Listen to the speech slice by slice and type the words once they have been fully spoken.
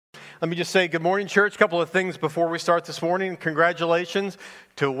Let me just say good morning, church. A couple of things before we start this morning. Congratulations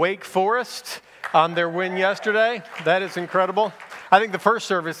to Wake Forest on their win yesterday. That is incredible. I think the first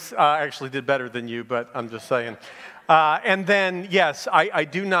service actually did better than you, but I'm just saying. And then, yes, I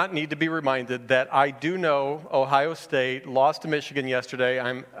do not need to be reminded that I do know Ohio State lost to Michigan yesterday.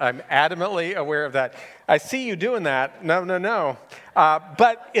 I'm adamantly aware of that. I see you doing that. No.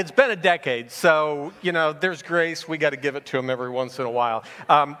 But it's been a decade, so, there's grace. We got to give it to them every once in a while.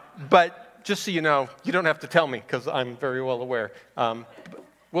 But just so you know, you don't have to tell me because I'm very well aware.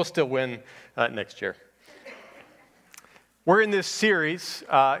 We'll still win next year. We're in this series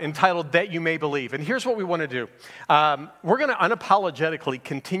entitled That You May Believe. And here's what we want to do. We're going to unapologetically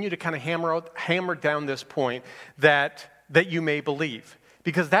continue to kind of hammer down this point that you may believe.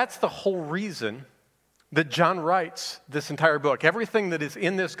 Because that's the whole reason that John writes this entire book. Everything that is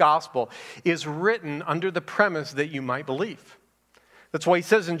in this gospel is written under the premise that you might believe. That's why he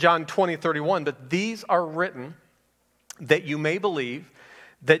says in John 20:31 that these are written that you may believe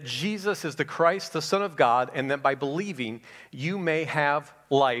that Jesus is the Christ, the Son of God, and that by believing, you may have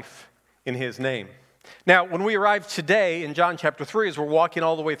life in his name. Now, when we arrive today in John chapter 3, as we're walking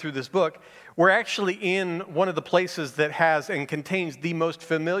all the way through this book, we're actually in one of the places that has and contains the most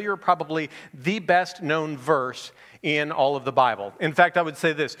familiar, probably the best known verse in all of the Bible. In fact, I would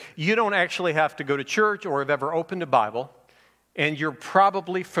say this, you don't actually have to go to church or have ever opened a Bible, and you're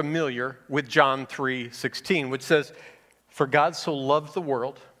probably familiar with John 3:16, which says, "For God so loved the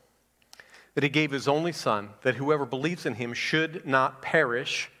world that he gave his only Son, that whoever believes in him should not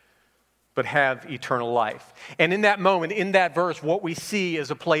perish, but have eternal life." And in that moment, in that verse, what we see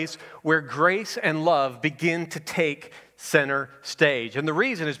is a place where grace and love begin to take center stage. And the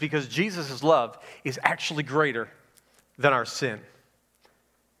reason is because Jesus' love is actually greater than our sin.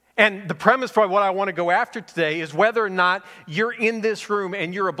 And the premise for what I want to go after today is whether or not you're in this room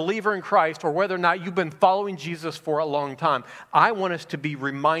and you're a believer in Christ, or whether or not you've been following Jesus for a long time. I want us to be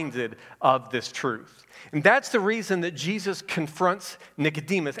reminded of this truth. And that's the reason that Jesus confronts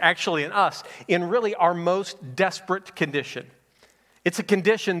Nicodemus, actually in us, in really our most desperate condition. It's a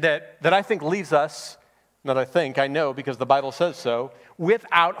condition that I think leaves us, I know because the Bible says so,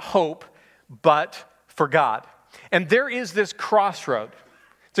 without hope but for God. And there is this crossroad.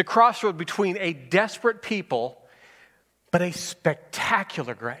 It's a crossroad between a desperate people, but a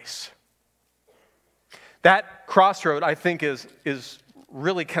spectacular grace. That crossroad, I think, is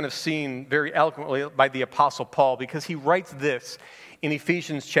really kind of seen very eloquently by the Apostle Paul, because he writes this in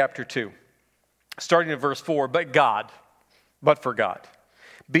Ephesians chapter 2, starting at verse 4, but for God,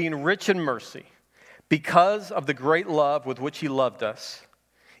 being rich in mercy, because of the great love with which he loved us,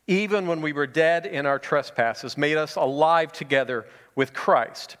 even when we were dead in our trespasses, made us alive together with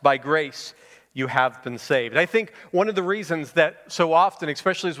Christ. By grace, you have been saved. I think one of the reasons that so often,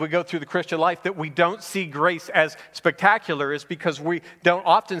 especially as we go through the Christian life, that we don't see grace as spectacular is because we don't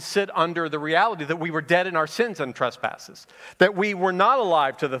often sit under the reality that we were dead in our sins and trespasses, that we were not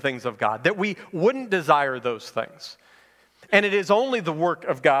alive to the things of God, that we wouldn't desire those things. And it is only the work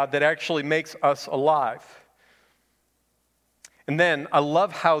of God that actually makes us alive. And then I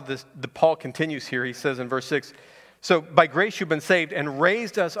love how Paul continues here. He says in verse 6, "So by grace you've been saved, and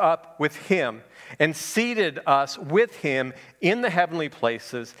raised us up with him, and seated us with him in the heavenly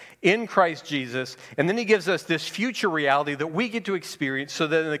places in Christ Jesus." And then he gives us this future reality that we get to experience, so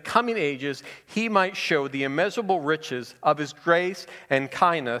that in the coming ages he might show the immeasurable riches of his grace and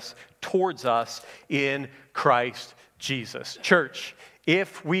kindness towards us in Christ Jesus. Church,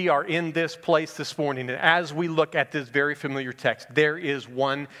 if we are in this place this morning, and as we look at this very familiar text, there is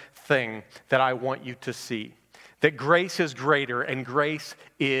one thing that I want you to see. That grace is greater and grace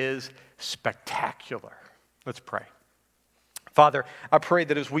is spectacular. Let's pray. Father, I pray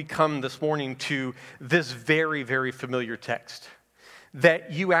that as we come this morning to this very, very familiar text,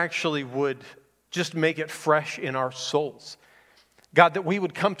 that you actually would just make it fresh in our souls. God, that we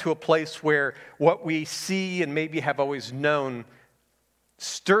would come to a place where what we see and maybe have always known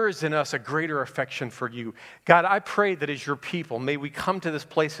stirs in us a greater affection for you. God, I pray that as your people, may we come to this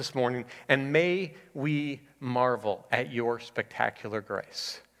place this morning and may we marvel at your spectacular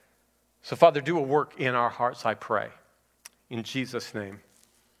grace. So, Father, do a work in our hearts, I pray. In Jesus' name,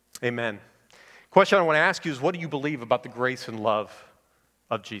 amen. Question I want to ask you is, what do you believe about the grace and love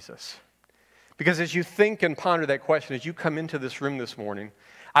of Jesus? Because as you think and ponder that question, as you come into this room this morning,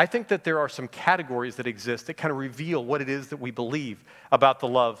 I think that there are some categories that exist that kind of reveal what it is that we believe about the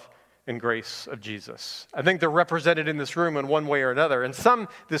love and grace of Jesus. I think they're represented in this room in one way or another. And some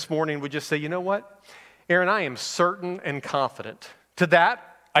this morning would just say, you know what? Aaron, I am certain and confident. To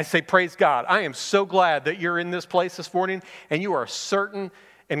that, I say, praise God. I am so glad that you're in this place this morning and you are certain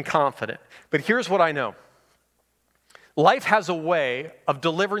and confident. But here's what I know. Life has a way of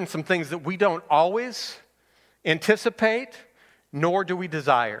delivering some things that we don't always anticipate, nor do we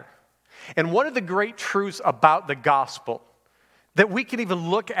desire. And one of the great truths about the gospel that we can even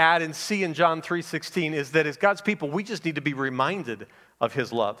look at and see in John 3:16 is that as God's people, we just need to be reminded of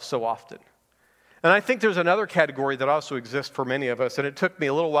his love so often. And I think there's another category that also exists for many of us, and it took me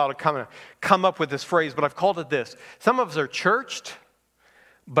a little while to come up with this phrase, but I've called it this. Some of us are churched,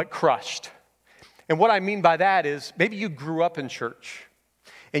 but crushed. And what I mean by that is maybe you grew up in church,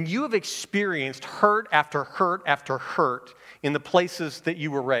 and you have experienced hurt after hurt after hurt in the places that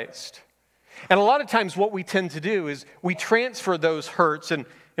you were raised. And a lot of times what we tend to do is we transfer those hurts and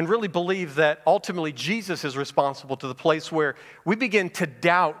really believe that ultimately Jesus is responsible to the place where we begin to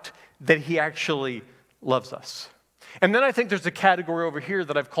doubt that he actually loves us. And then I think there's a category over here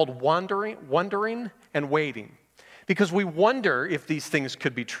that I've called wondering and waiting. Because we wonder if these things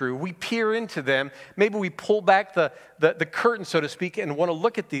could be true. We peer into them. Maybe we pull back the curtain, so to speak, and want to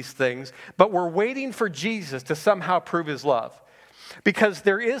look at these things. But we're waiting for Jesus to somehow prove his love. Because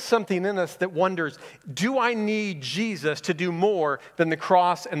there is something in us that wonders, do I need Jesus to do more than the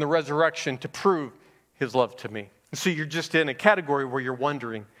cross and the resurrection to prove his love to me? And so you're just in a category where you're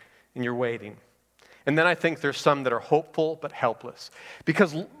wondering and you're waiting. And then I think there's some that are hopeful but helpless.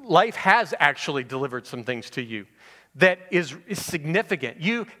 Because life has actually delivered some things to you that is significant.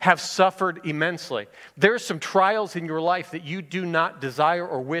 You have suffered immensely. There's some trials in your life that you do not desire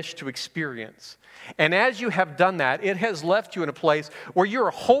or wish to experience. And as you have done that, it has left you in a place where you're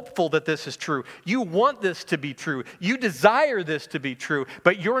hopeful that this is true. You want this to be true. You desire this to be true,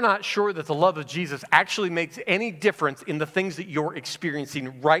 but you're not sure that the love of Jesus actually makes any difference in the things that you're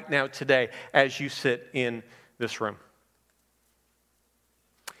experiencing right now today as you sit in this room.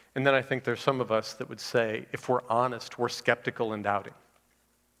 And then I think there's some of us that would say, if we're honest, we're skeptical and doubting.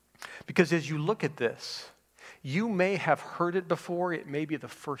 Because as you look at this, you may have heard it before. It may be the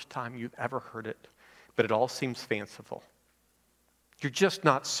first time you've ever heard it, but it all seems fanciful. You're just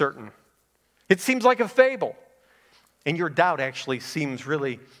not certain. It seems like a fable. And your doubt actually seems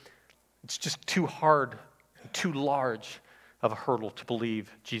really, it's just too hard, too large of a hurdle to believe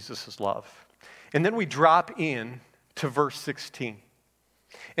Jesus' love. And then we drop in to verse 16.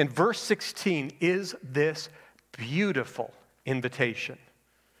 And verse 16 is this beautiful invitation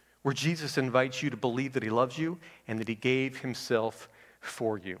where Jesus invites you to believe that he loves you and that he gave himself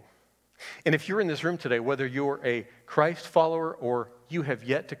for you. And if you're in this room today, whether you're a Christ follower or you have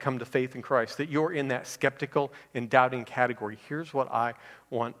yet to come to faith in Christ, that you're in that skeptical and doubting category, here's what I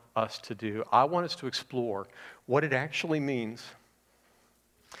want us to do. I want us to explore what it actually means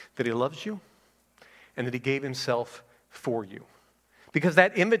that he loves you and that he gave himself for you. Because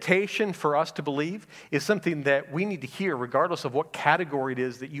that invitation for us to believe is something that we need to hear regardless of what category it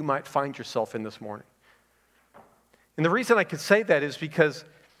is that you might find yourself in this morning. And the reason I can say that is because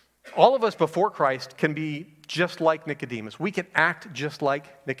all of us before Christ can be just like Nicodemus. We can act just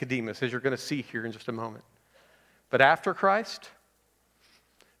like Nicodemus, as you're going to see here in just a moment. But after Christ,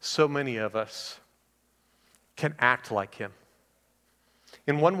 so many of us can act like him.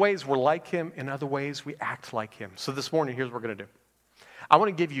 In one ways, we're like him. In other ways, we act like him. So this morning, here's what we're going to do. I want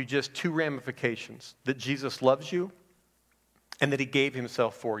to give you just two ramifications: that Jesus loves you and that he gave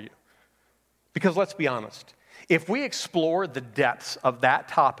himself for you. Because let's be honest, if we explore the depths of that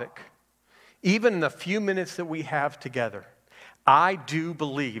topic, even in the few minutes that we have together, I do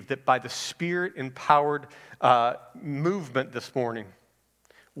believe that by the Spirit-empowered movement this morning,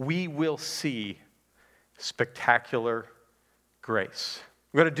 we will see spectacular grace.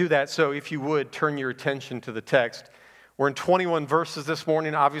 We're going to do that, so if you would, turn your attention to the text. We're in 21 verses this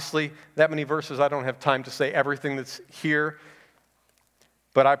morning. Obviously, that many verses, I don't have time to say everything that's here.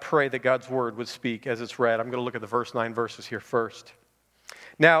 But I pray that God's word would speak as it's read. I'm going to look at the first 9 verses here first.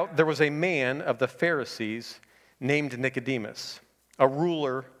 Now, there was a man of the Pharisees named Nicodemus, a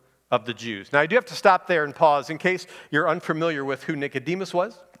ruler of the Jews. Now, I do have to stop there and pause in case you're unfamiliar with who Nicodemus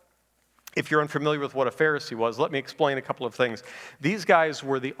was. If you're unfamiliar with what a Pharisee was, let me explain a couple of things. These guys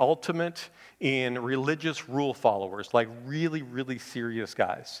were the ultimate in religious rule followers, like really, really serious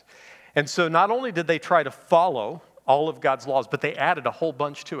guys. And so not only did they try to follow all of God's laws, but they added a whole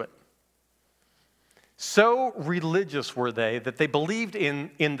bunch to it. So religious were they that they believed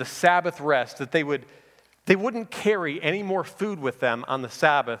in the Sabbath rest, that they wouldn't carry any more food with them on the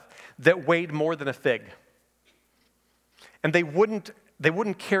Sabbath that weighed more than a fig. And they wouldn't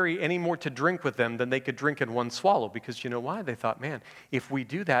carry any more to drink with them than they could drink in one swallow, because you know why? They thought, man, if we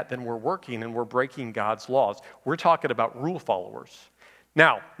do that, then we're working and we're breaking God's laws. We're talking about rule followers.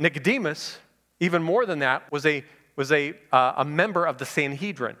 Now, Nicodemus, even more than that, was a a member of the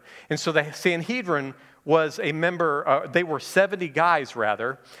Sanhedrin. And so the Sanhedrin was a member, they were 70 guys,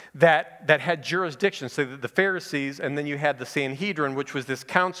 rather, that had jurisdiction. So the Pharisees, and then you had the Sanhedrin, which was this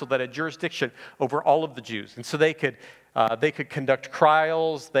council that had jurisdiction over all of the Jews. And so they could conduct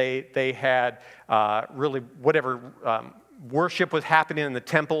trials. They had really whatever worship was happening in the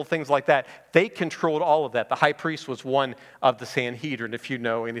temple, things like that. They controlled all of that. The high priest was one of the Sanhedrin, if you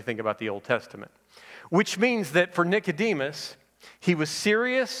know anything about the Old Testament. Which means that for Nicodemus, he was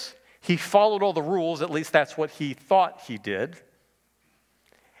serious. He followed all the rules, at least that's what he thought he did.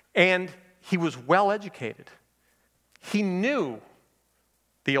 And he was well educated. He knew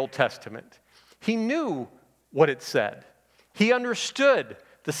the Old Testament. He knew what it said. He understood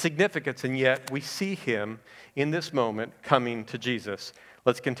the significance, and yet we see him in this moment coming to Jesus.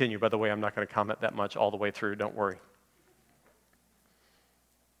 Let's continue. By the way, I'm not going to comment that much all the way through, don't worry.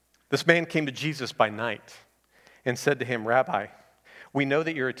 This man came to Jesus by night and said to him, "Rabbi, we know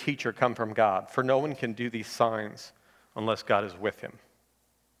that you're a teacher come from God, for no one can do these signs unless God is with him."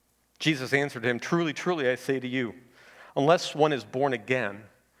 Jesus answered him, "Truly, truly, I say to you, unless one is born again,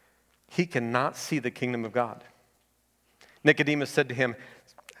 he cannot see the kingdom of God." Nicodemus said to him,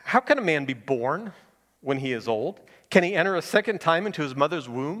 "How can a man be born when he is old? Can he enter a second time into his mother's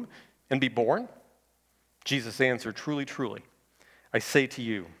womb and be born?" Jesus answered, "Truly, truly, I say to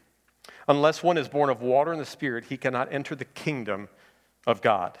you, unless one is born of water and the Spirit, he cannot enter the kingdom of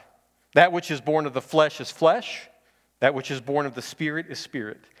God. That which is born of the flesh is flesh. That which is born of the Spirit is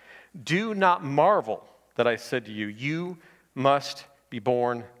spirit. Do not marvel that I said to you, you must be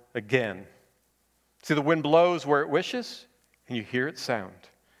born again. See, the wind blows where it wishes, and you hear its sound,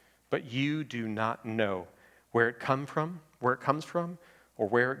 but you do not know where it comes from, or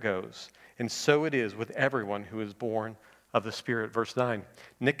where it goes. And so it is with everyone who is born of the Spirit." Verse 9,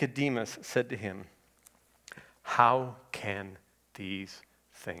 Nicodemus said to him, "How can these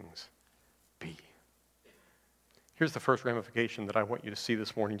things be?" Here's the first ramification that I want you to see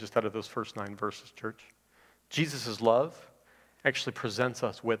this morning, just out of those first 9 verses, church. Jesus' love actually presents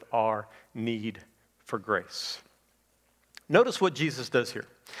us with our need for grace. Notice what Jesus does here.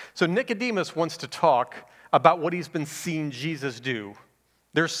 So Nicodemus wants to talk about what he's been seeing Jesus do.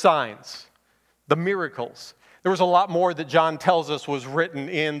 There's signs, the miracles. There was a lot more that John tells us was written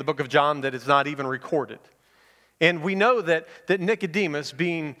in the book of John that is not even recorded. And we know that Nicodemus,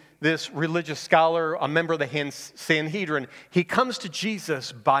 being this religious scholar, a member of the Sanhedrin, he comes to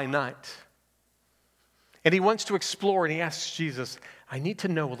Jesus by night. And he wants to explore, and he asks Jesus, "I need to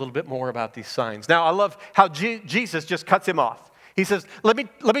know a little bit more about these signs." Now, I love how Jesus just cuts him off. He says, let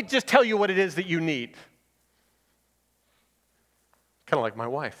me just tell you what it is that you need. Kind of like my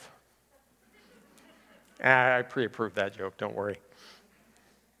wife. I pre-approved that joke, don't worry.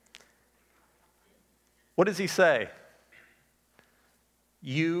 What does he say?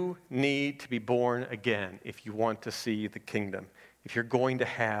 You need to be born again if you want to see the kingdom, if you're going to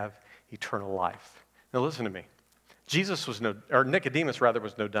have eternal life. Now listen to me. Nicodemus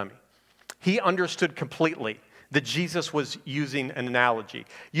was no dummy. He understood completely that Jesus was using an analogy.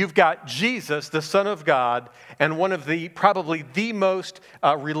 You've got Jesus, the Son of God, and one of probably the most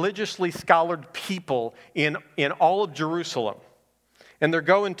religiously scholared people in all of Jerusalem. And they're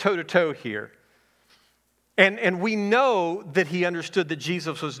going toe-to-toe here. And we know that he understood that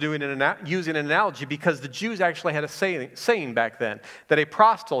Jesus was using an analogy because the Jews actually had a saying back then that a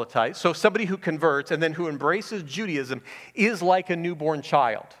proselyte, so somebody who converts and then who embraces Judaism, is like a newborn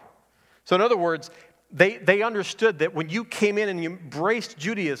child. So in other words, they understood that when you came in and you embraced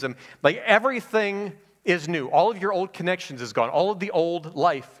Judaism, like everything is new. All of your old connections is gone. All of the old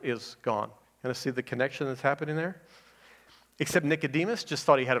life is gone. Kind of see the connection that's happening there? Except Nicodemus just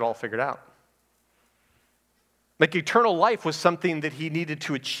thought he had it all figured out. Like eternal life was something that he needed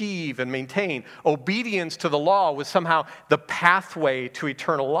to achieve and maintain. Obedience to the law was somehow the pathway to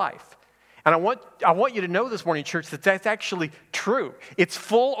eternal life. And I want you to know this morning, church, that that's actually true. It's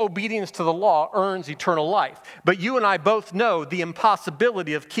full obedience to the law earns eternal life. But you and I both know the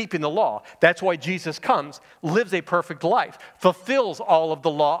impossibility of keeping the law. That's why Jesus comes, lives a perfect life, fulfills all of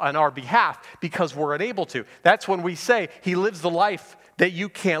the law on our behalf because we're unable to. That's when we say he lives the life that you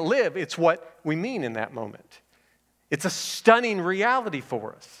can't live. It's what we mean in that moment. It's a stunning reality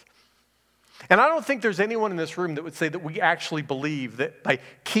for us. And I don't think there's anyone in this room that would say that we actually believe that by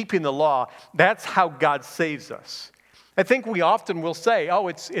keeping the law, that's how God saves us. I think we often will say, oh,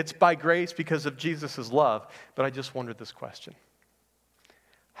 it's by grace because of Jesus' love. But I just wondered this question.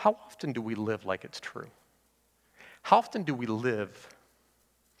 How often do we live like it's true? How often do we live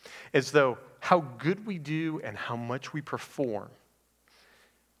as though how good we do and how much we perform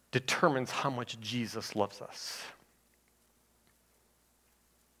determines how much Jesus loves us?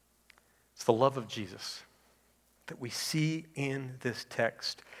 It's the love of Jesus that we see in this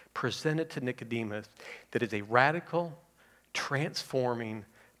text presented to Nicodemus that is a radical, transforming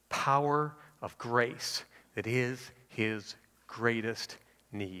power of grace that is his greatest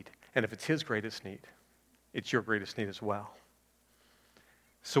need. And if it's his greatest need, it's your greatest need as well.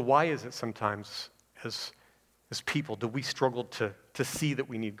 So why is it sometimes as people do we struggle to see that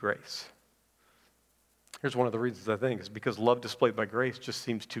we need grace? Here's one of the reasons I think is because love displayed by grace just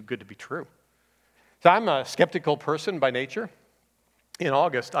seems too good to be true. So I'm a skeptical person by nature. In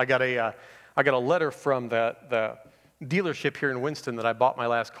August, I got a letter from the dealership here in Winston that I bought my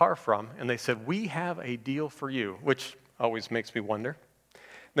last car from, and they said, "We have a deal for you," which always makes me wonder.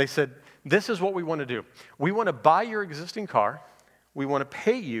 They said, "This is what we want to do. We want to buy your existing car. We want to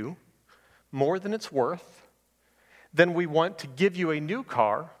pay you more than it's worth. Then we want to give you a new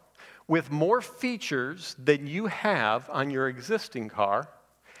car with more features than you have on your existing car,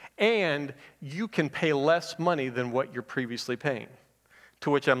 and you can pay less money than what you're previously paying." To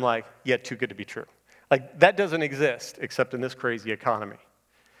which I'm like, yeah, too good to be true. Like, that doesn't exist except in this crazy economy.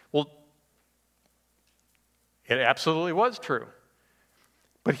 Well, it absolutely was true.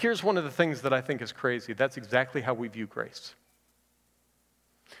 But here's one of the things that I think is crazy. That's exactly how we view grace.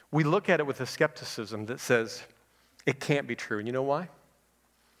 We look at it with a skepticism that says it can't be true. And you know why?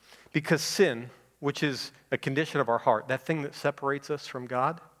 Because sin, which is a condition of our heart, that thing that separates us from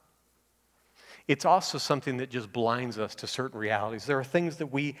God, it's also something that just blinds us to certain realities. There are things that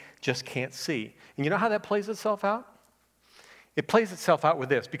we just can't see. And you know how that plays itself out? It plays itself out with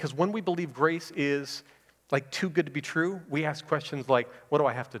this, because when we believe grace is like too good to be true, we ask questions like, what do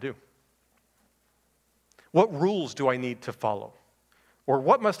I have to do? What rules do I need to follow? Or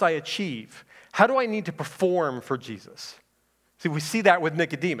what must I achieve? How do I need to perform for Jesus? See, we see that with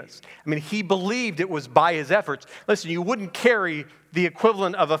Nicodemus. I mean, he believed it was by his efforts. Listen, you wouldn't carry the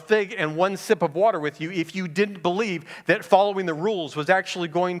equivalent of a fig and one sip of water with you if you didn't believe that following the rules was actually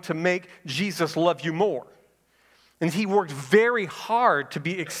going to make Jesus love you more. And he worked very hard to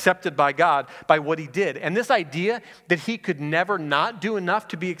be accepted by God by what he did. And this idea that he could never not do enough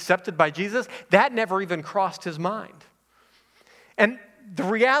to be accepted by Jesus, that never even crossed his mind. And the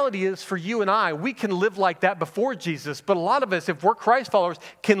reality is for you and I, we can live like that before Jesus, but a lot of us, if we're Christ followers,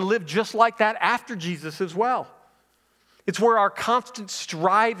 can live just like that after Jesus as well. It's where our constant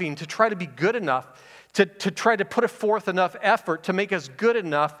striving to try to be good enough, to try to put forth enough effort to make us good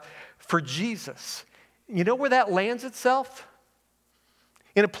enough for Jesus. You know where that lands itself?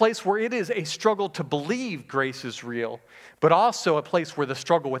 In a place where it is a struggle to believe grace is real, but also a place where the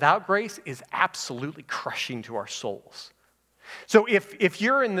struggle without grace is absolutely crushing to our souls. So if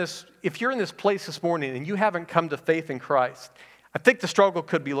you're in this place this morning and you haven't come to faith in Christ, I think the struggle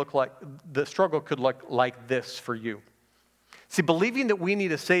could look like this for you. See, believing that we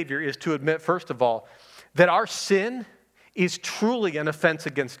need a Savior is to admit, first of all, that our sin is truly an offense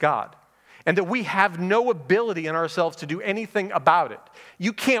against God, and that we have no ability in ourselves to do anything about it.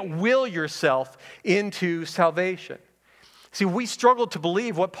 You can't will yourself into salvation. See, we struggle to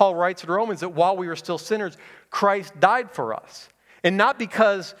believe what Paul writes in Romans, that while we were still sinners, Christ died for us. And not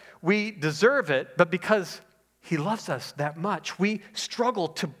because we deserve it, but because he loves us that much. We struggle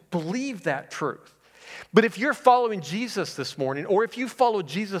to believe that truth. But if you're following Jesus this morning, or if you followed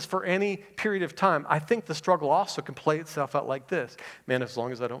Jesus for any period of time, I think the struggle also can play itself out like this. Man, as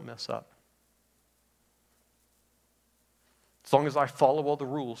long as I don't mess up. As long as I follow all the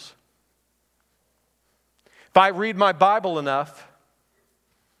rules. If I read my Bible enough,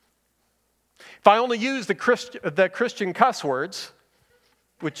 if I only use the Christian cuss words,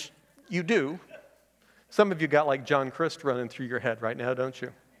 which you do, some of you got like John Christ running through your head right now, don't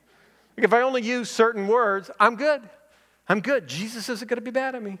you? Like if I only use certain words, I'm good. I'm good. Jesus isn't going to be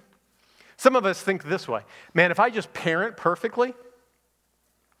mad at me. Some of us think this way. Man, if I just parent perfectly,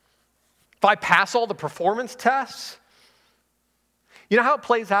 if I pass all the performance tests, you know how it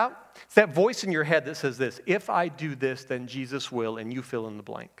plays out? It's that voice in your head that says this: if I do this, then Jesus will, and you fill in the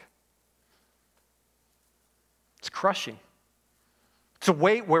blank. It's crushing. It's a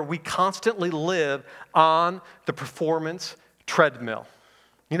way where we constantly live on the performance treadmill.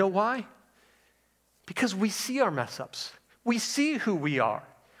 You know why? Because we see our mess-ups. We see who we are.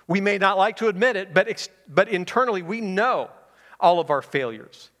 We may not like to admit it, but internally we know all of our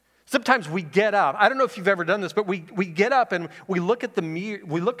failures. Sometimes we get up. I don't know if you've ever done this, but we get up and we look at the mirror.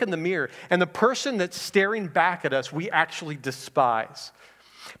 We look in the mirror, and the person that's staring back at us, we actually despise.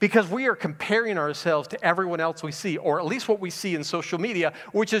 Because we are comparing ourselves to everyone else we see, or at least what we see in social media,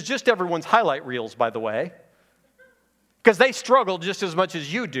 which is just everyone's highlight reels, by the way. Because they struggle just as much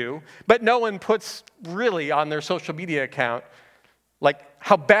as you do, but no one puts really on their social media account like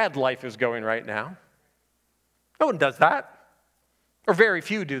how bad life is going right now. No one does that, or very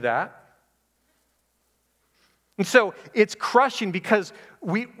few do that. And so it's crushing because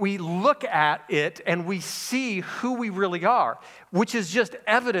we look at it and we see who we really are, which is just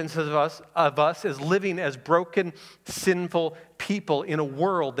evidence of us as living as broken, sinful people in a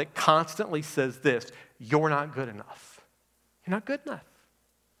world that constantly says this: you're not good enough. You're not good enough.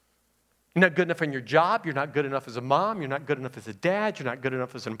 You're not good enough in your job. You're not good enough as a mom. You're not good enough as a dad. You're not good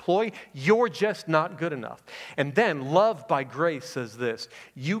enough as an employee. You're just not good enough. And then love by grace says this: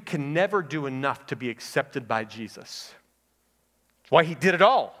 you can never do enough to be accepted by Jesus. That's why he did it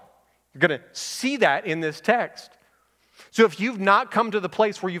all. You're going to see that in this text. So if you've not come to the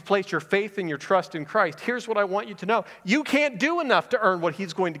place where you've placed your faith and your trust in Christ, here's what I want you to know. You can't do enough to earn what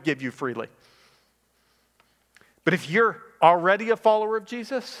he's going to give you freely. But if you're already a follower of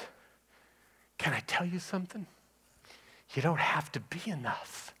Jesus, can I tell you something? You don't have to be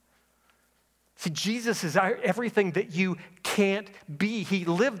enough. See, Jesus is everything that you can't be. He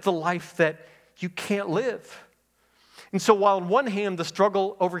lived the life that you can't live. And so while on one hand, the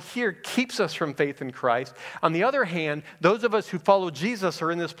struggle over here keeps us from faith in Christ, on the other hand, those of us who follow Jesus are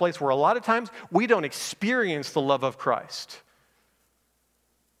in this place where a lot of times we don't experience the love of Christ.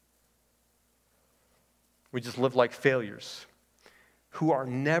 We just live like failures who are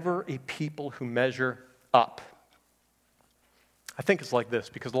never a people who measure up. I think it's like this,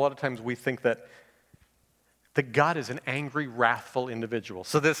 because a lot of times we think that God is an angry, wrathful individual.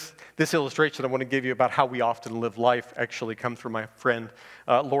 So this illustration I want to give you about how we often live life actually comes from my friend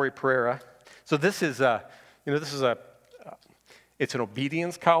Lori Pereira. So this is it's an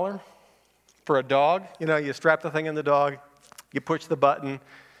obedience collar for a dog. You know, you strap the thing in the dog, you push the button,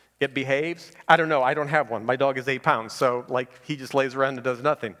 it behaves. I don't know. I don't have one. My dog is 8 pounds, so like he just lays around and does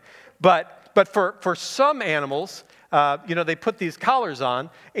nothing. But for some animals, they put these collars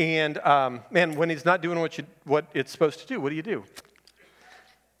on, and when he's not doing what it's supposed to do, what do?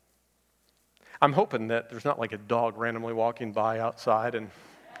 I'm hoping that there's not like a dog randomly walking by outside and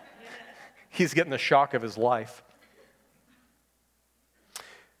he's getting the shock of his life.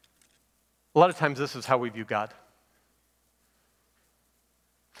 A lot of times this is how we view God.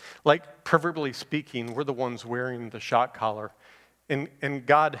 Like, proverbially speaking, we're the ones wearing the shock collar. And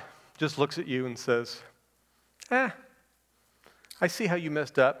God just looks at you and says, I see how you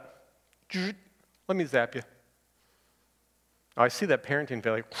messed up. Let me zap you. Oh, I see that parenting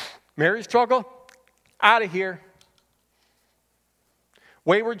failure. Marriage struggle? Out of here.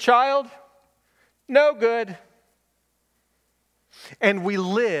 Wayward child? No good. And we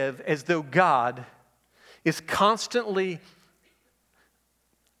live as though God is constantly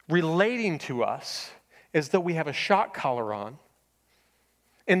relating to us as though we have a shock collar on.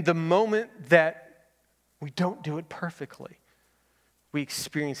 And the moment that we don't do it perfectly, we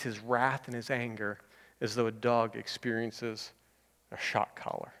experience his wrath and his anger as though a dog experiences a shock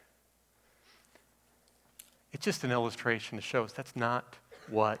collar. It's just an illustration to show us that's not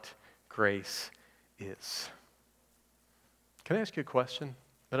what grace is. Can I ask you a question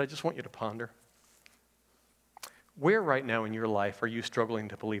that I just want you to ponder? Where right now in your life are you struggling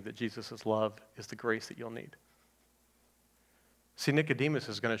to believe that Jesus' love is the grace that you'll need? See, Nicodemus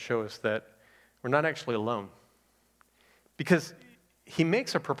is going to show us that we're not actually alone. Because he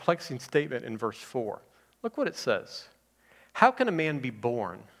makes a perplexing statement in verse 4. Look what it says. How can a man be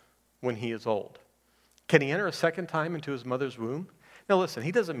born when he is old? Can he enter a second time into his mother's womb? Now listen,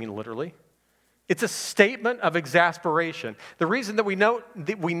 he doesn't mean literally. It's a statement of exasperation. The reason that we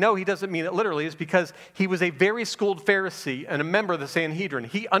know he doesn't mean it literally is because he was a very schooled Pharisee and a member of the Sanhedrin.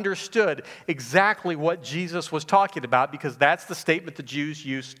 He understood exactly what Jesus was talking about because that's the statement the Jews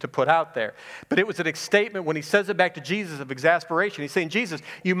used to put out there. But it was a statement when he says it back to Jesus of exasperation. He's saying, Jesus,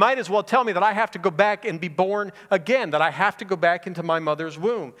 you might as well tell me that I have to go back and be born again, that I have to go back into my mother's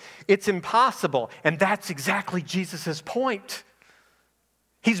womb. It's impossible. And that's exactly Jesus' point.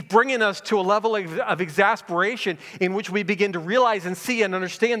 He's bringing us to a level of exasperation in which we begin to realize and see and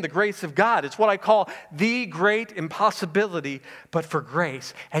understand the grace of God. It's what I call the great impossibility, but for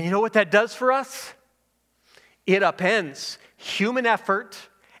grace. And you know what that does for us? It upends human effort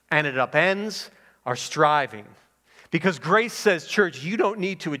and it upends our striving. Because grace says, church, you don't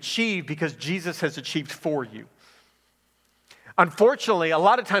need to achieve because Jesus has achieved for you. Unfortunately, a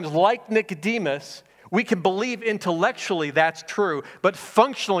lot of times, like Nicodemus, we can believe intellectually that's true, but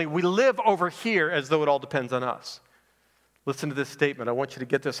functionally we live over here as though it all depends on us. Listen to this statement. I want you to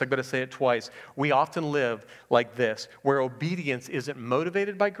get this. I'm going to say it twice. We often live like this, where obedience isn't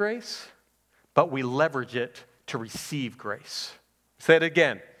motivated by grace, but we leverage it to receive grace. Say it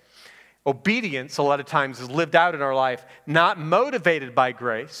again. Obedience, a lot of times, is lived out in our life not motivated by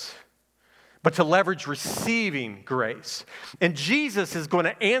grace, but to leverage receiving grace. And Jesus is going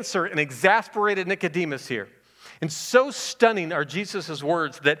to answer an exasperated Nicodemus here. And so stunning are Jesus'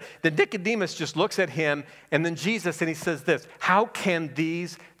 words that Nicodemus just looks at him and then Jesus and he says this, how can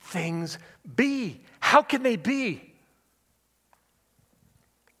these things be? How can they be?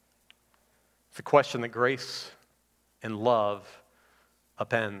 It's a question that grace and love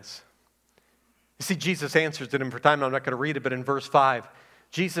upends. You see, Jesus answers it, and for time I'm not going to read it, but in verse 5,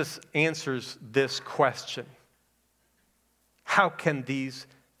 Jesus answers this question. How can these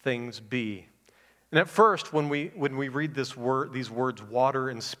things be? And at first, when we read these words, water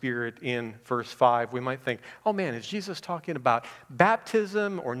and spirit, in verse 5, we might think, oh man, is Jesus talking about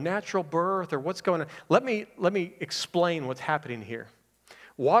baptism or natural birth or what's going on? Let me explain what's happening here.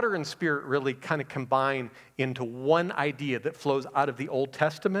 Water and spirit really kind of combine into one idea that flows out of the Old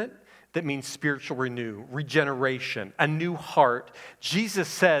Testament that means spiritual regeneration, a new heart. Jesus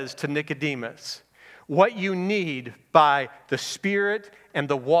says to Nicodemus, what you need by the Spirit and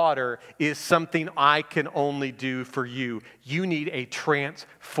the water is something I can only do for you. You need a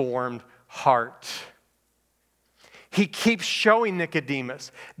transformed heart. He keeps showing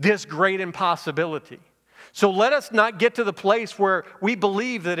Nicodemus this great impossibility. So let us not get to the place where we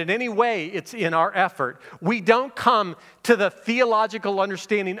believe that in any way it's in our effort. We don't come to the theological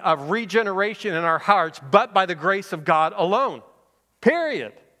understanding of regeneration in our hearts, but by the grace of God alone.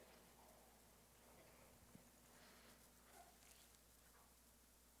 Period.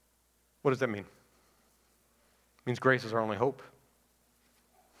 What does that mean? It means grace is our only hope.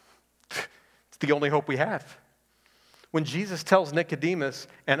 It's the only hope we have. When Jesus tells Nicodemus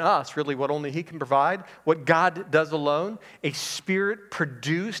and us really what only he can provide, what God does alone, a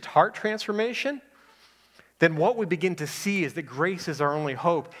Spirit-produced heart transformation, then what we begin to see is that grace is our only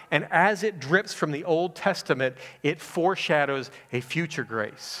hope. And as it drips from the Old Testament, it foreshadows a future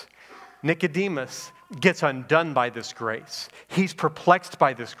grace. Nicodemus gets undone by this grace. He's perplexed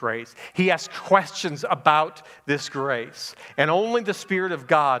by this grace. He asks questions about this grace. And only the Spirit of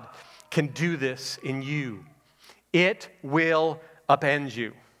God can do this in you. It will upend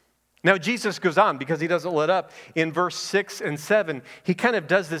you. Now, Jesus goes on because he doesn't let up. In verse 6 and 7, he kind of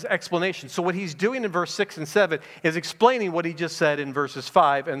does this explanation. So what he's doing in verse 6 and 7 is explaining what he just said in verses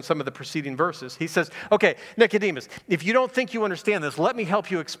 5 and some of the preceding verses. He says, okay, Nicodemus, if you don't think you understand this, let me help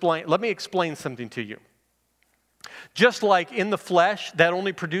you explain. Let me explain something to you. Just like in the flesh, that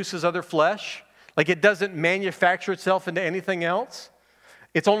only produces other flesh, like it doesn't manufacture itself into anything else,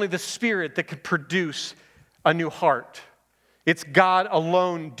 it's only the Spirit that can produce a new heart. It's God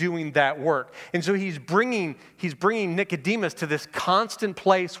alone doing that work. And so he's bringing Nicodemus to this constant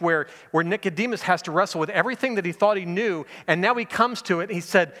place where Nicodemus has to wrestle with everything that he thought he knew, and now he comes to it and he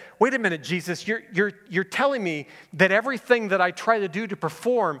said, wait a minute, Jesus, you're telling me that everything that I try to do to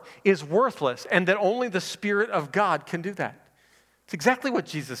perform is worthless and that only the Spirit of God can do that. It's exactly what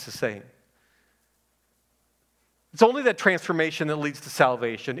Jesus is saying. It's only that transformation that leads to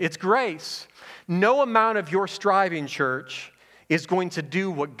salvation. It's grace. No amount of your striving, church, is going to do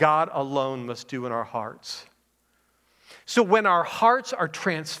what God alone must do in our hearts. So when our hearts are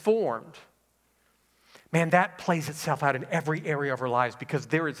transformed, man, that plays itself out in every area of our lives because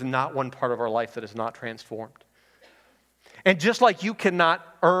there is not one part of our life that is not transformed. And just like you cannot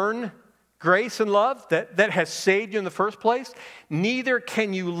earn grace and love that has saved you in the first place, neither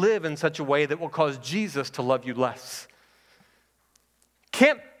can you live in such a way that will cause Jesus to love you less.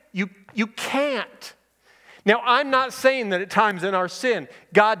 You can't. Now, I'm not saying that at times in our sin,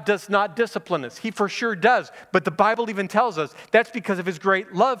 God does not discipline us. He for sure does. But the Bible even tells us that's because of his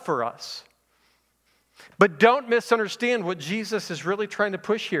great love for us. But don't misunderstand what Jesus is really trying to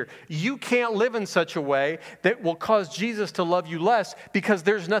push here. You can't live in such a way that will cause Jesus to love you less because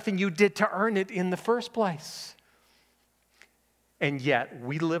there's nothing you did to earn it in the first place. And yet,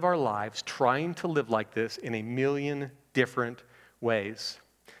 we live our lives trying to live like this in a million different ways.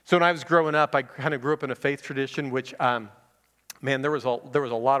 So when I was growing up, I kind of grew up in a faith tradition, which, there was a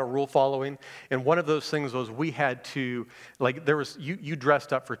lot of rule following. And one of those things was we had to, you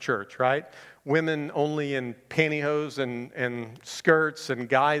dressed up for church, right? Women only in pantyhose and skirts, and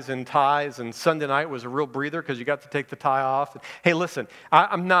guys in ties. And Sunday night was a real breather because you got to take the tie off. Hey, listen,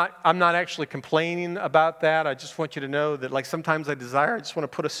 I'm not actually complaining about that. I just want you to know that, sometimes I just want to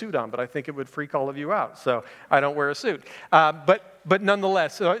put a suit on, but I think it would freak all of you out, so I don't wear a suit. But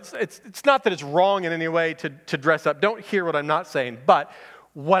nonetheless, so it's not that it's wrong in any way to dress up. Don't hear what I'm not saying. But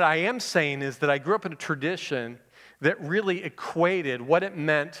what I am saying is that I grew up in a tradition that really equated what it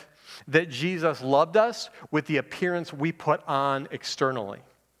meant that Jesus loved us with the appearance we put on externally.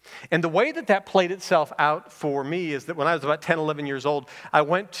 And the way that played itself out for me is that when I was about 10, 11 years old, I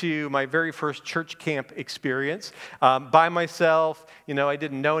went to my very first church camp experience by myself. I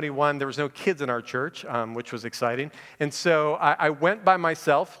didn't know anyone. There was no kids in our church, which was exciting. And so I went by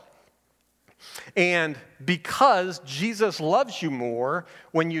myself. And because Jesus loves you more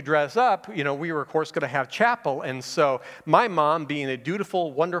when you dress up, we were, of course, going to have chapel. And so my mom, being a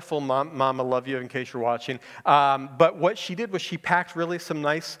dutiful, wonderful mom, I love you in case you're watching, but what she did was she packed really some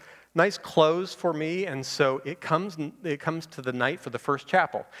nice clothes for me. And so it comes to the night for the first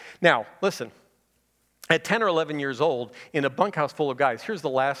chapel. Now, listen. At 10 or 11 years old, in a bunkhouse full of guys, here's the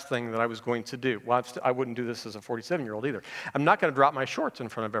last thing that I was going to do. Well, I wouldn't do this as a 47-year-old either. I'm not going to drop my shorts in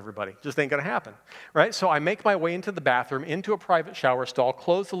front of everybody. Just ain't going to happen, right? So I make my way into the bathroom, into a private shower stall,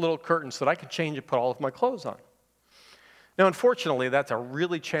 close the little curtain so that I can change and put all of my clothes on. Now, unfortunately, that's a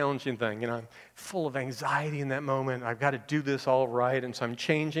really challenging thing. I'm full of anxiety in that moment. I've got to do this all right, and so I'm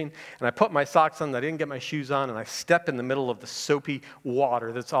changing, and I put my socks on. I didn't get my shoes on, and I step in the middle of the soapy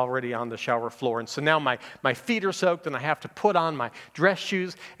water that's already on the shower floor. And so now my feet are soaked, and I have to put on my dress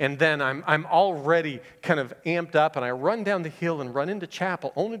shoes, and then I'm already kind of amped up, and I run down the hill and run into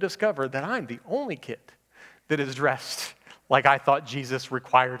chapel, only to discover that I'm the only kid that is dressed like I thought Jesus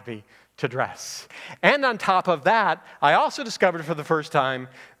required me to dress. And on top of that, I also discovered for the first time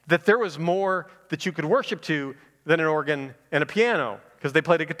that there was more that you could worship to than an organ and a piano, because they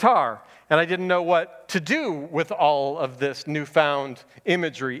played a guitar. And I didn't know what to do with all of this newfound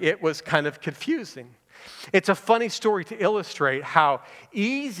imagery. It was kind of confusing. It's a funny story to illustrate how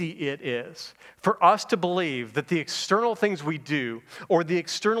easy it is for us to believe that the external things we do or the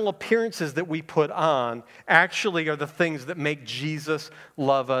external appearances that we put on actually are the things that make Jesus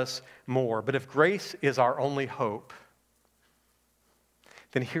love us more. But if grace is our only hope,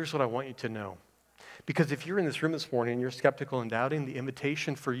 then here's what I want you to know. Because if you're in this room this morning and you're skeptical and doubting, the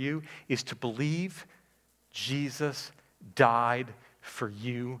invitation for you is to believe Jesus died for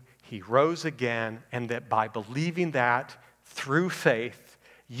you. He rose again, and that by believing that through faith,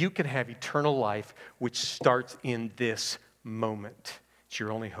 you can have eternal life, which starts in this moment. It's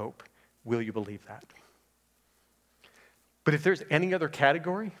your only hope. Will you believe that? But if there's any other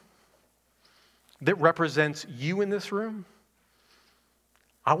category that represents you in this room,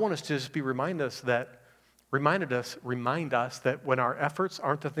 I want us to just be remind us that when our efforts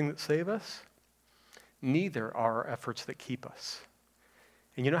aren't the thing that save us, neither are our efforts that keep us.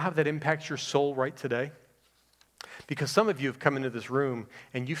 And you know how that impacts your soul right today? Because some of you have come into this room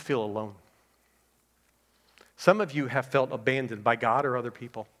and you feel alone. Some of you have felt abandoned by God or other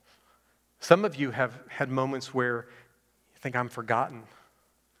people. Some of you have had moments where you think, I'm forgotten.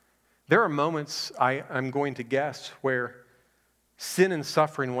 There are moments, I'm going to guess, where sin and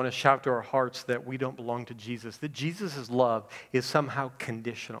suffering want to shout to our hearts that we don't belong to Jesus, that Jesus' love is somehow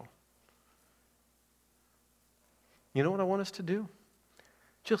conditional. You know what I want us to do?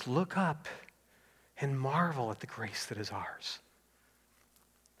 Just look up and marvel at the grace that is ours.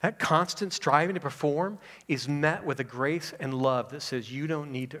 That constant striving to perform is met with a grace and love that says you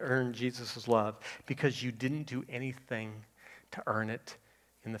don't need to earn Jesus' love because you didn't do anything to earn it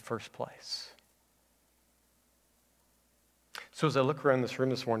in the first place. So as I look around this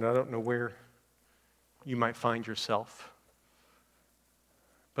room this morning, I don't know where you might find yourself.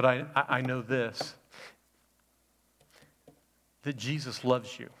 But I know this, that Jesus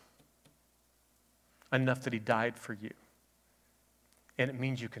loves you enough that he died for you. And it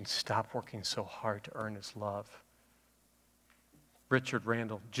means you can stop working so hard to earn his love. Richard,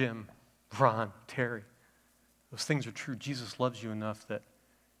 Randall, Jim, Ron, Terry, those things are true. Jesus loves you enough that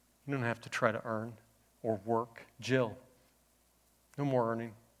you don't have to try to earn or work. Jill, no more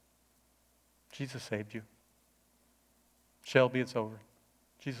earning. Jesus saved you. Shelby, it's over.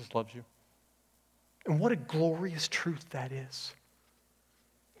 Jesus loves you. And what a glorious truth that is.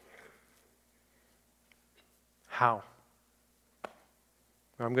 How?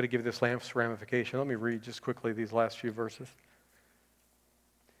 I'm going to give this lamb's ramification. Let me read just quickly these last few verses.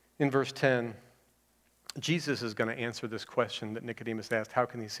 In verse 10, Jesus is going to answer this question that Nicodemus asked, how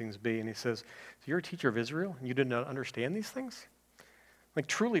can these things be? And he says, so you're a teacher of Israel and you did not understand these things? Like,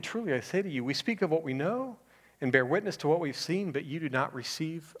 truly, truly, I say to you, we speak of what we know and bear witness to what we've seen, but you do not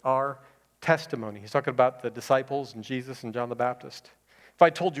receive our testimony. He's talking about the disciples and Jesus and John the Baptist. If I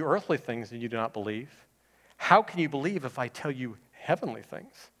told you earthly things and you do not believe, how can you believe if I tell you heavenly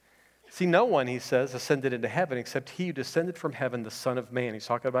things? See, no one, he says, ascended into heaven except he who descended from heaven, the Son of Man. He's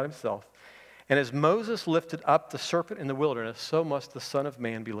talking about himself. And as Moses lifted up the serpent in the wilderness, so must the Son of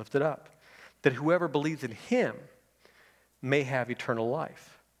Man be lifted up, that whoever believes in him may have eternal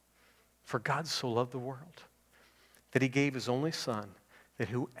life. For God so loved the world that he gave his only Son, that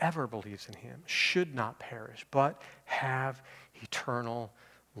whoever believes in him should not perish, but have eternal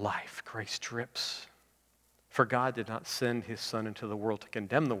life. Grace drips. For God did not send his Son into the world to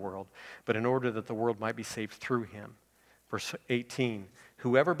condemn the world, but in order that the world might be saved through him. Verse 18,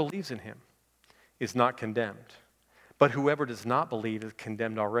 whoever believes in him is not condemned, but whoever does not believe is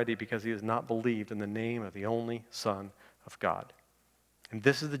condemned already because he has not believed in the name of the only Son of God. And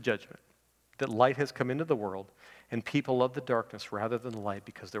this is the judgment, that light has come into the world, and people love the darkness rather than the light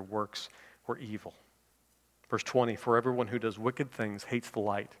because their works were evil. Verse 20, for everyone who does wicked things hates the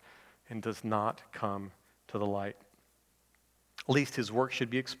light and does not come to the light, lest his work should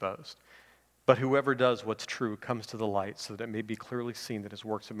be exposed. But whoever does what's true comes to the light so that it may be clearly seen that his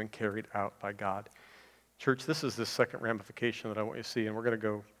works have been carried out by God. Church, this is the second ramification that I want you to see, and we're going to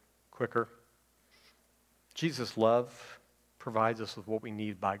go quicker. Jesus' love provides us with what we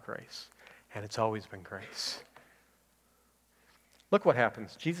need by grace, and it's always been grace. Look what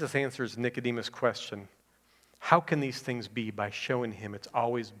happens. Jesus answers Nicodemus' question, how can these things be? By showing him it's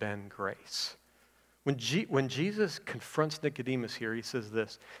always been grace. When Jesus confronts Nicodemus here, he says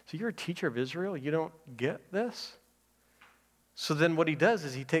this, so you're a teacher of Israel, you don't get this? So then what he does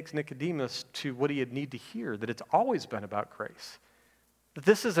is he takes Nicodemus to what he'd need to hear, that it's always been about grace. That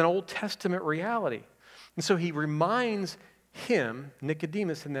this is an Old Testament reality. And so he reminds him,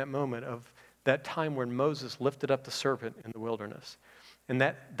 Nicodemus, in that moment of that time when Moses lifted up the serpent in the wilderness. And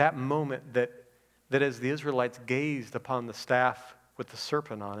that moment that as the Israelites gazed upon the staff with the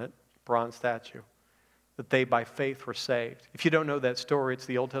serpent on it, bronze statue, that they by faith were saved. If you don't know that story, it's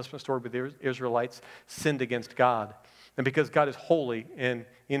the Old Testament story where the Israelites sinned against God. And because God is holy and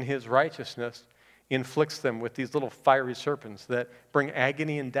in his righteousness inflicts them with these little fiery serpents that bring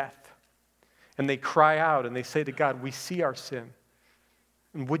agony and death. And they cry out and they say to God, we see our sin.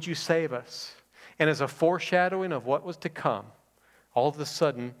 And would you save us? And as a foreshadowing of what was to come, all of a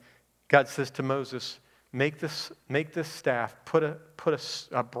sudden, God says to Moses, make this staff, put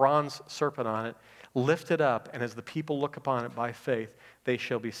a bronze serpent on it, lift it up, and as the people look upon it by faith, they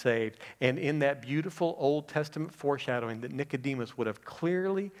shall be saved. And in that beautiful Old Testament foreshadowing that Nicodemus would have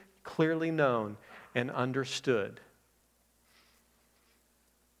clearly known and understood,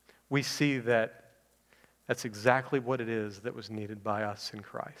 we see that that's exactly what it is that was needed by us in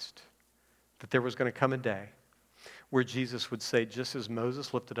Christ. That there was going to come a day where Jesus would say, just as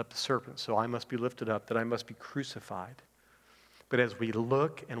Moses lifted up the serpent, so I must be lifted up, that I must be crucified. But as we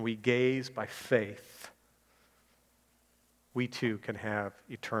look and we gaze by faith, we too can have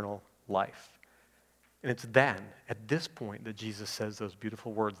eternal life. And it's then, at this point, that Jesus says those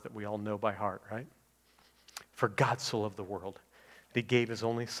beautiful words that we all know by heart, right? For God so loved the world that he gave his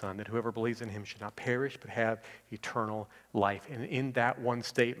only Son, that whoever believes in him should not perish but have eternal life. And in that one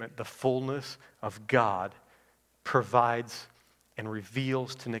statement, the fullness of God provides and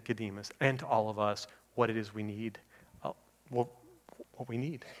reveals to Nicodemus and to all of us what it is we need. What we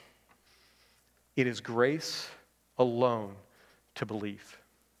need. It is grace alone to believe.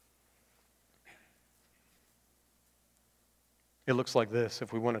 It looks like this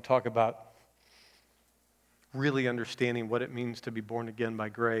if we want to talk about really understanding what it means to be born again by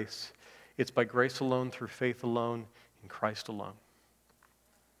grace. It's by grace alone, through faith alone, in Christ alone.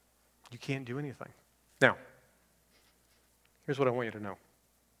 You can't do anything. Now, here's what I want you to know.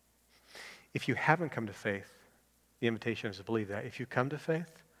 If you haven't come to faith, the invitation is to believe that. If you come to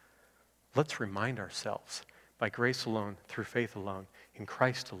faith, let's remind ourselves, by grace alone, through faith alone, in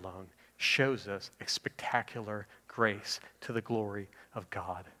Christ alone, shows us a spectacular grace to the glory of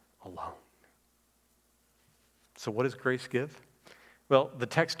God alone. So what does grace give? Well, the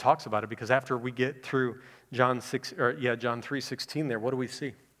text talks about it because after we get through John 3:16 there, what do we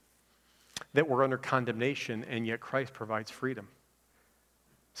see? That we're under condemnation and yet Christ provides freedom.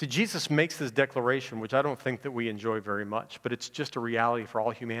 See, Jesus makes this declaration, which I don't think that we enjoy very much, but it's just a reality for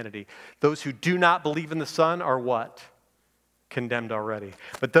all humanity. Those who do not believe in the Son are what? Condemned already.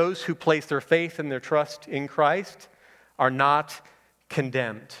 But those who place their faith and their trust in Christ are not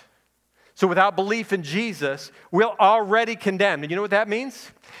condemned. So without belief in Jesus, we're already condemned. And you know what that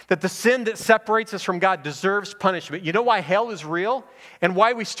means? That the sin that separates us from God deserves punishment. You know why hell is real and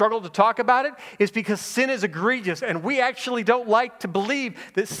why we struggle to talk about it? Is because sin is egregious, and we actually don't like to believe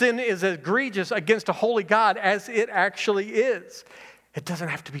that sin is egregious against a holy God as it actually is. It doesn't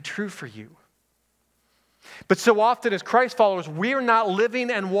have to be true for you. But so often as Christ followers, we're not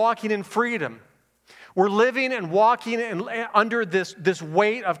living and walking in freedom. We're living and walking under this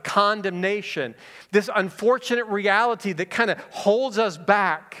weight of condemnation, this unfortunate reality that kind of holds us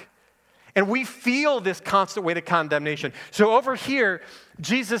back. And we feel this constant weight of condemnation. So over here,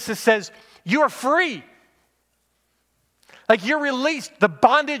 Jesus says, you are free. Like you're released. The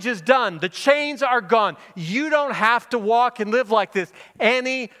bondage is done. The chains are gone. You don't have to walk and live like this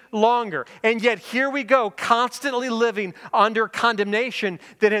any longer. And yet here we go, constantly living under condemnation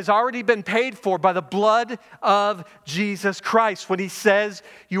that has already been paid for by the blood of Jesus Christ when he says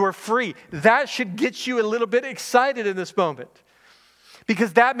you are free. That should get you a little bit excited in this moment.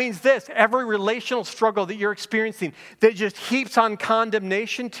 Because that means this, every relational struggle that you're experiencing that just heaps on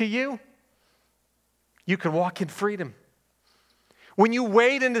condemnation to you, you can walk in freedom. When you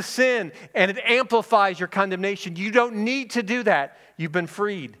wade into sin and it amplifies your condemnation, you don't need to do that. You've been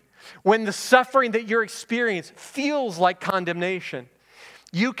freed. When the suffering that you're experiencing feels like condemnation,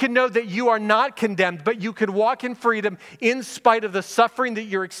 you can know that you are not condemned, but you can walk in freedom in spite of the suffering that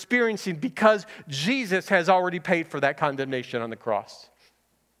you're experiencing because Jesus has already paid for that condemnation on the cross.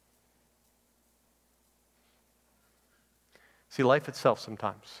 See, life itself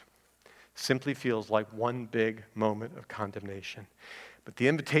sometimes simply feels like one big moment of condemnation. But the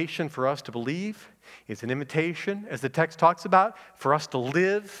invitation for us to believe is an invitation, as the text talks about, for us to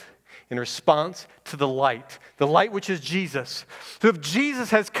live in response to the light which is Jesus. So if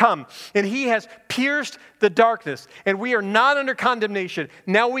Jesus has come and he has pierced the darkness and we are not under condemnation,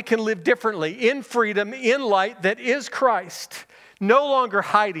 now we can live differently in freedom, in light that is Christ. No longer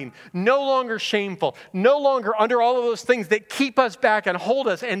hiding, no longer shameful, no longer under all of those things that keep us back and hold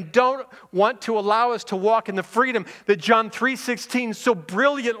us and don't want to allow us to walk in the freedom that John 3:16 so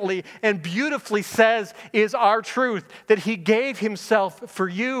brilliantly and beautifully says is our truth, that he gave himself for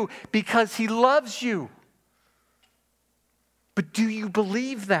you because he loves you. But do you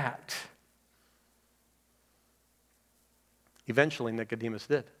believe that? Eventually, Nicodemus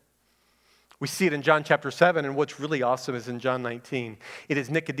did. We see it in John chapter 7, and what's really awesome is in John 19. It is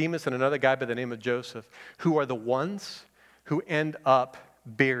Nicodemus and another guy by the name of Joseph who are the ones who end up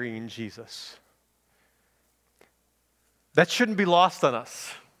burying Jesus. That shouldn't be lost on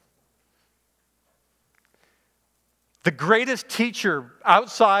us. The greatest teacher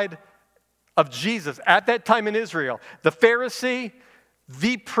outside of Jesus at that time in Israel, the Pharisee,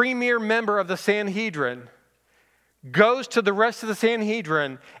 the premier member of the Sanhedrin, goes to the rest of the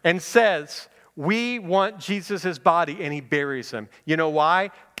Sanhedrin and says, we want Jesus' body, and he buries him. You know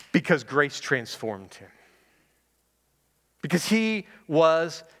why? Because grace transformed him. Because he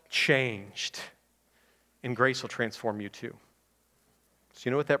was changed. And grace will transform you too. So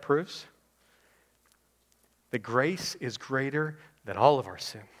you know what that proves? That grace is greater than all of our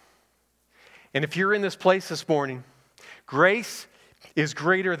sin. And if you're in this place this morning, grace is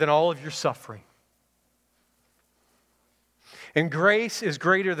greater than all of your suffering. And grace is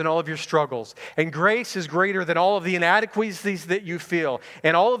greater than all of your struggles. And grace is greater than all of the inadequacies that you feel.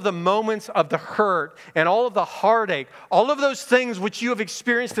 And all of the moments of the hurt. And all of the heartache. All of those things which you have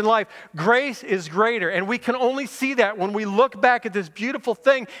experienced in life. Grace is greater. And we can only see that when we look back at this beautiful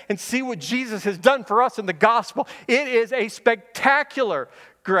thing and see what Jesus has done for us in the gospel. It is a spectacular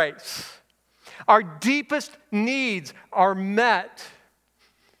grace. Our deepest needs are met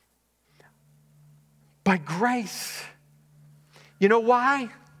by grace. You know why?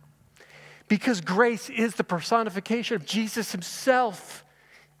 Because grace is the personification of Jesus himself.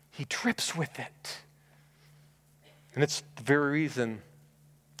 He drips with it. And it's the very reason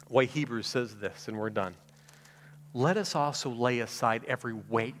why Hebrews says this, and we're done. Let us also lay aside every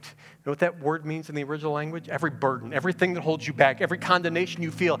weight. You know what that word means in the original language? Every burden, everything that holds you back, every condemnation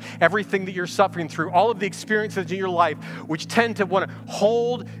you feel, everything that you're suffering through, all of the experiences in your life which tend to want to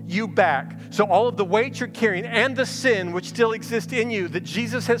hold you back. So all of the weight you're carrying and the sin which still exists in you that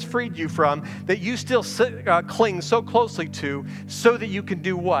Jesus has freed you from, that you still cling so closely to, so that you can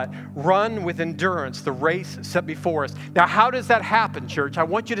do what? Run with endurance the race set before us. Now, how does that happen, church? I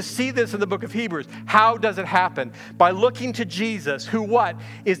want you to see this in the book of Hebrews. How does it happen? By looking to Jesus, who what?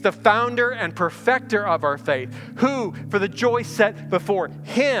 Is the founder and perfecter of our faith, who, for the joy set before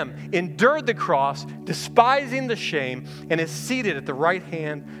him, endured the cross, despising the shame, and is seated at the right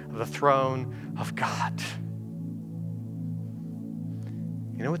hand of the throne of God.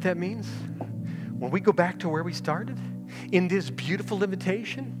 You know what that means? When we go back to where we started, in this beautiful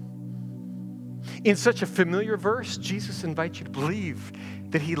invitation, in such a familiar verse, Jesus invites you to believe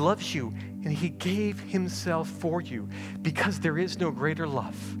that he loves you and he gave himself for you, because there is no greater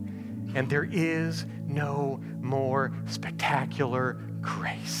love and there is no more spectacular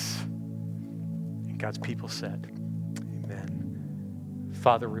grace. And God's people said, amen.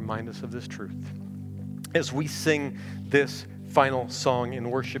 Father, remind us of this truth. As we sing this final song in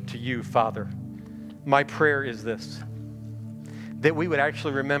worship to you, Father, my prayer is this, that we would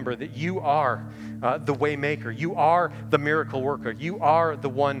actually remember that you are the way maker. You are the miracle worker. You are the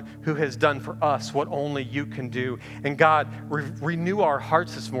one who has done for us what only you can do. And God, renew our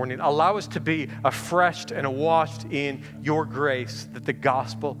hearts this morning. Allow us to be refreshed and washed in your grace that the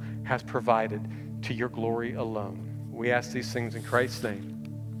gospel has provided to your glory alone. We ask these things in Christ's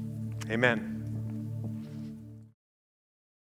name. Amen.